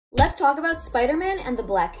Let's talk about Spider-Man and the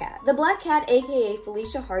Black Cat. The Black Cat, aka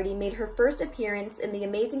Felicia Hardy, made her first appearance in The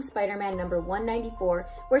Amazing Spider-Man number 194,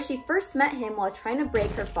 where she first met him while trying to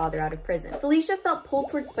break her father out of prison. Felicia felt pulled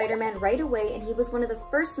towards Spider-Man right away, and he was one of the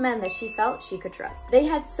first men that she felt she could trust. They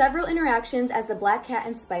had several interactions as the Black Cat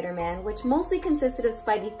and Spider-Man, which mostly consisted of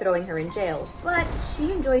Spidey throwing her in jail, but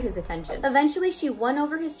she enjoyed his attention. Eventually, she won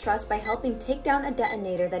over his trust by helping take down a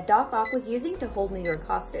detonator that Doc Ock was using to hold New York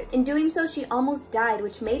hostage. In doing so, she almost died,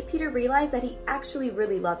 which made Peter realize that he actually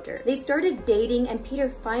really loved her. They started dating, and Peter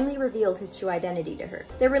finally revealed his true identity to her.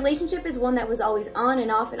 Their relationship is one that was always on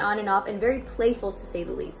and off and on and off, and very playful to say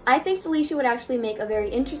the least. I think Felicia would actually make a very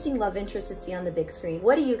interesting love interest to see on the big screen.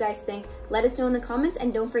 What do you guys think? Let us know in the comments,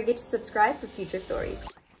 and don't forget to subscribe for future stories.